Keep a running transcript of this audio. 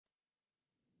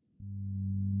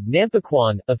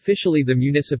Nampicuan, officially the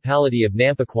municipality of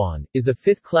Nampicuan, is a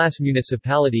fifth-class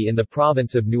municipality in the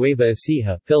province of Nueva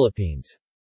Ecija, Philippines.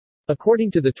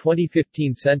 According to the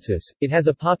 2015 census, it has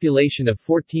a population of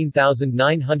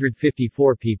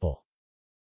 14,954 people.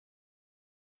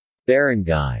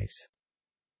 Barangays.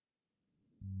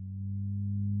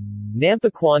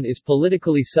 Nampicuan is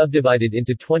politically subdivided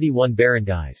into 21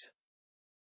 barangays.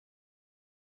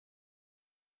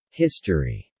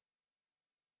 History.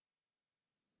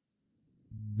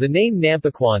 The name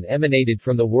Nampicuan emanated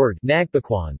from the word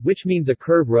Nagpicuan, which means a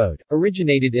curve road,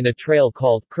 originated in a trail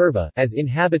called curva, as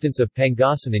inhabitants of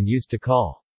Pangasinan used to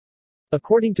call.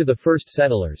 According to the first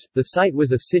settlers, the site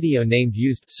was a sitio named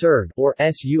used Surg, or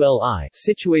Suli,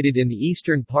 situated in the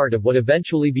eastern part of what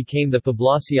eventually became the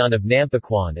poblacion of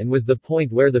Nampicuan and was the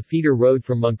point where the feeder road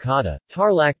from Moncada,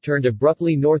 Tarlac turned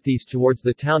abruptly northeast towards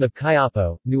the town of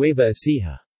Quiapo, Nueva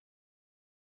Ecija.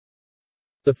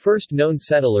 The first known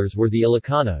settlers were the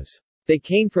Ilocanos. They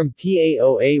came from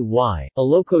Paoay,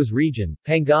 Ilocos region,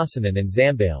 Pangasinan and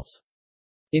Zambales.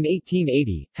 In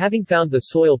 1880, having found the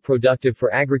soil productive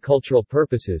for agricultural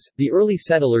purposes, the early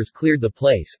settlers cleared the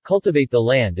place, cultivate the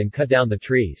land and cut down the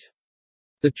trees.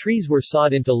 The trees were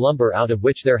sawed into lumber out of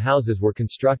which their houses were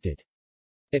constructed.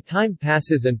 As time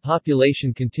passes and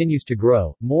population continues to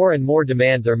grow, more and more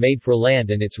demands are made for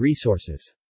land and its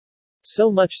resources.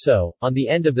 So much so, on the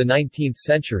end of the 19th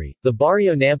century, the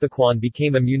Barrio Nampicuan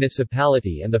became a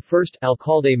municipality and the first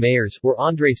alcalde mayors were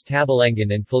Andres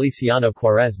Tabalangan and Feliciano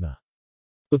Quaresma.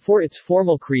 Before its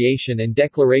formal creation and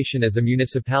declaration as a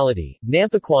municipality,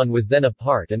 Nampicuan was then a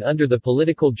part and under the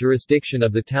political jurisdiction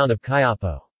of the town of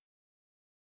Quiapo.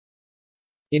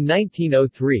 In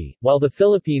 1903, while the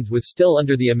Philippines was still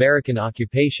under the American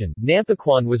occupation,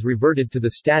 Nampicuan was reverted to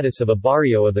the status of a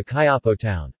barrio of the Quiapo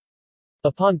town.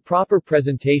 Upon proper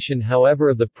presentation however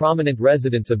of the prominent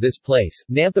residents of this place,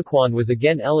 Nampicuan was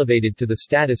again elevated to the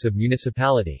status of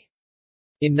municipality.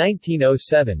 In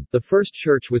 1907, the first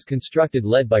church was constructed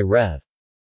led by Rev.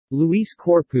 Luis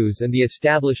Corpuz and the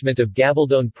establishment of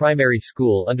Gabaldon Primary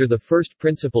School under the first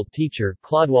principal teacher,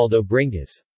 Clodoaldo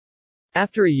Bringas.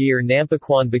 After a year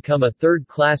Nampicuan became a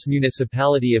third-class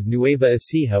municipality of Nueva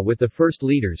Ecija with the first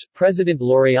leaders, President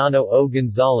Laureano O.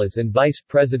 Gonzales and Vice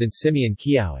President Simeon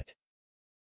Quiawat.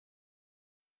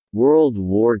 World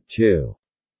War II.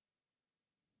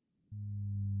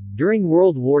 During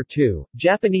World War II,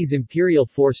 Japanese imperial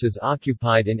forces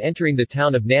occupied and entering the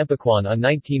town of Nampicuan on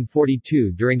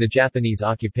 1942 during the Japanese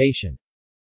occupation.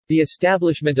 The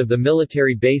establishment of the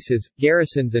military bases,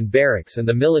 garrisons and barracks and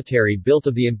the military built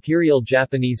of the Imperial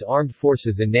Japanese Armed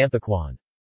Forces in Nampicuan.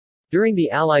 During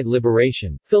the Allied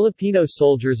liberation, Filipino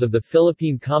soldiers of the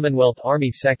Philippine Commonwealth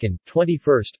Army 2nd,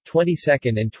 21st,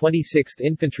 22nd and 26th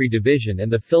Infantry Division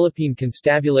and the Philippine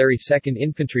Constabulary 2nd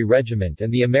Infantry Regiment and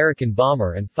the American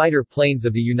bomber and fighter planes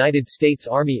of the United States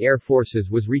Army Air Forces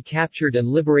was recaptured and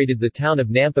liberated the town of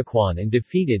Nampicuan and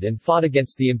defeated and fought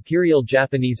against the Imperial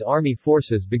Japanese Army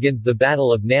Forces begins the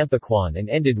Battle of Nampicuan and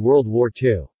ended World War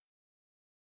II.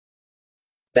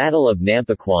 Battle of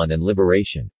Nampicuan and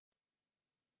liberation.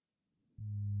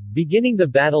 Beginning the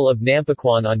Battle of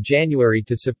Nampicuan on January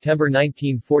to September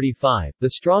 1945,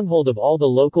 the stronghold of all the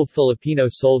local Filipino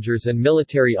soldiers and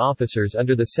military officers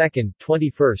under the 2nd,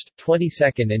 21st,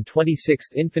 22nd and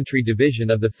 26th Infantry Division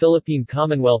of the Philippine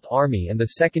Commonwealth Army and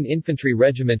the 2nd Infantry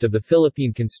Regiment of the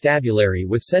Philippine Constabulary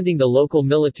was sending the local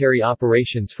military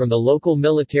operations from the local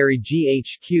military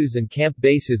GHQs and camp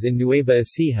bases in Nueva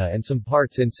Ecija and some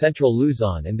parts in central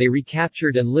Luzon and they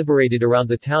recaptured and liberated around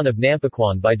the town of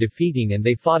Nampicuan by defeating and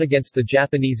they fought against the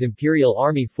Japanese Imperial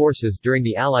Army forces during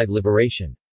the Allied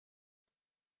liberation.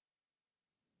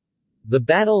 The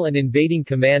battle and invading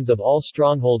commands of all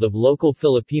stronghold of local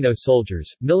Filipino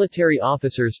soldiers, military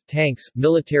officers, tanks,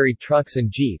 military trucks and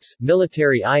jeeps,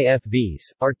 military IFVs,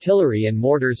 artillery and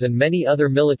mortars and many other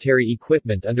military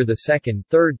equipment under the 2nd,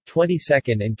 3rd,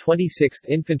 22nd and 26th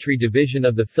Infantry Division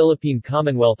of the Philippine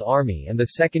Commonwealth Army and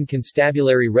the 2nd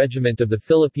Constabulary Regiment of the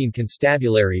Philippine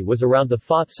Constabulary was around the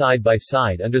fought side by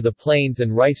side under the plains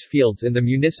and rice fields in the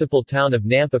municipal town of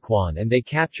Nampicuan and they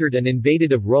captured and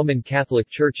invaded of Roman Catholic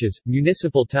churches,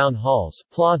 municipal town halls,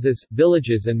 plazas,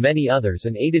 villages and many others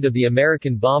and aided of the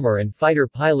American bomber and fighter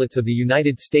pilots of the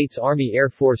United States Army Air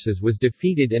Forces was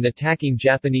defeated and attacking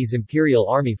Japanese Imperial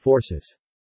Army forces.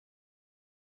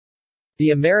 The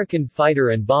American fighter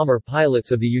and bomber pilots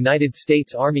of the United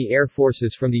States Army Air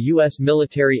Forces from the U.S.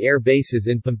 military air bases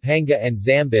in Pampanga and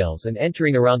Zambales and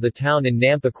entering around the town in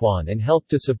Nampicuan and helped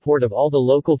to support of all the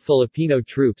local Filipino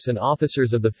troops and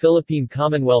officers of the Philippine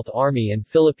Commonwealth Army and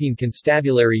Philippine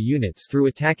Constabulary units through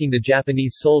attacking the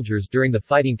Japanese soldiers during the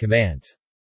fighting commands.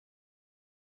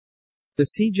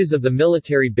 The sieges of the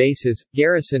military bases,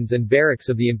 garrisons and barracks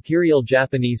of the Imperial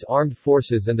Japanese Armed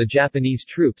Forces and the Japanese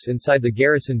troops inside the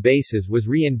garrison bases was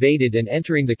re-invaded and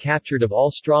entering the captured of all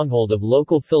stronghold of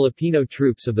local Filipino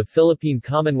troops of the Philippine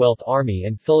Commonwealth Army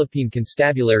and Philippine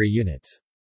Constabulary units.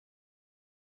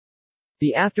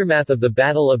 The aftermath of the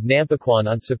Battle of Nampicuan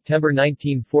on September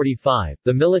 1945,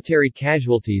 the military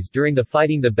casualties during the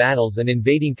fighting the battles and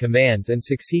invading commands and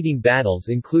succeeding battles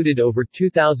included over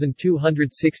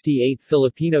 2,268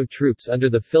 Filipino troops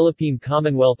under the Philippine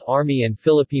Commonwealth Army and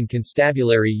Philippine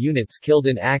Constabulary units killed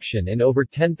in action and over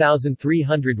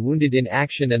 10,300 wounded in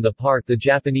action, and the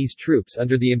Japanese troops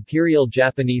under the Imperial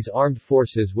Japanese Armed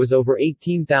Forces was over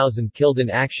 18,000 killed in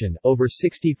action, over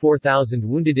 64,000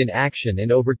 wounded in action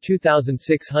and over 2,600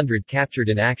 captured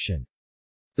in action.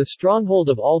 The stronghold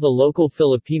of all the local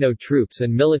Filipino troops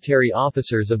and military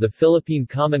officers of the Philippine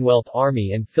Commonwealth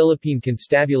Army and Philippine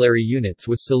Constabulary units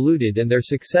was saluted, and their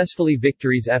successfully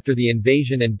victories after the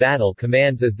invasion and battle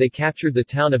commands as they captured the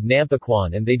town of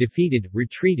Nampicuan, and they defeated,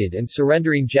 retreated and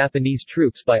surrendering Japanese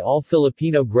troops by all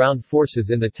Filipino ground forces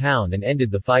in the town and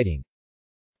ended the fighting.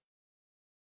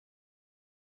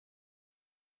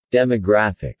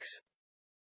 Demographics.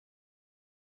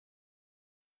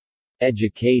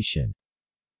 Education.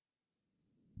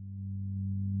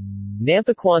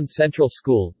 Nampicuan Central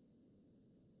School,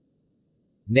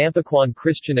 Nampicuan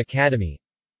Christian Academy,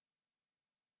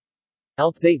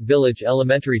 Altzate Village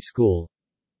Elementary School,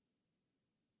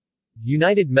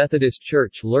 United Methodist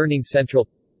Church Learning Central,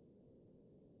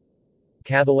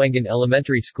 Cabawangan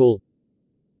Elementary School,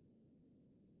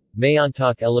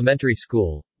 Mayontok Elementary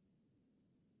School,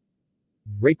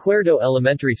 Recuerdo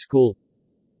Elementary School,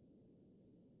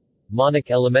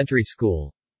 Monac Elementary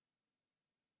School,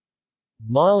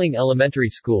 Maaling Elementary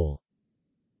School,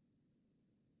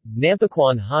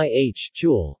 Nampicuan High H.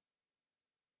 Chul,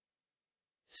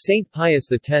 St. Pius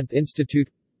X Institute,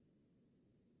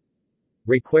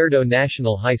 Recuerdo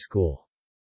National High School.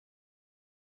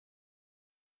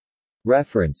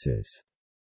 References.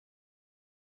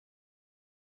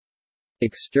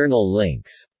 External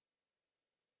links.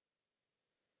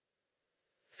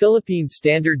 Philippine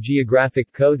Standard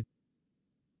Geographic Code,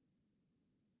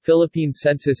 Philippine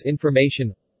Census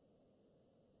Information,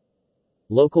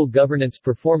 Local Governance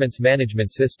Performance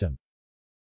Management System.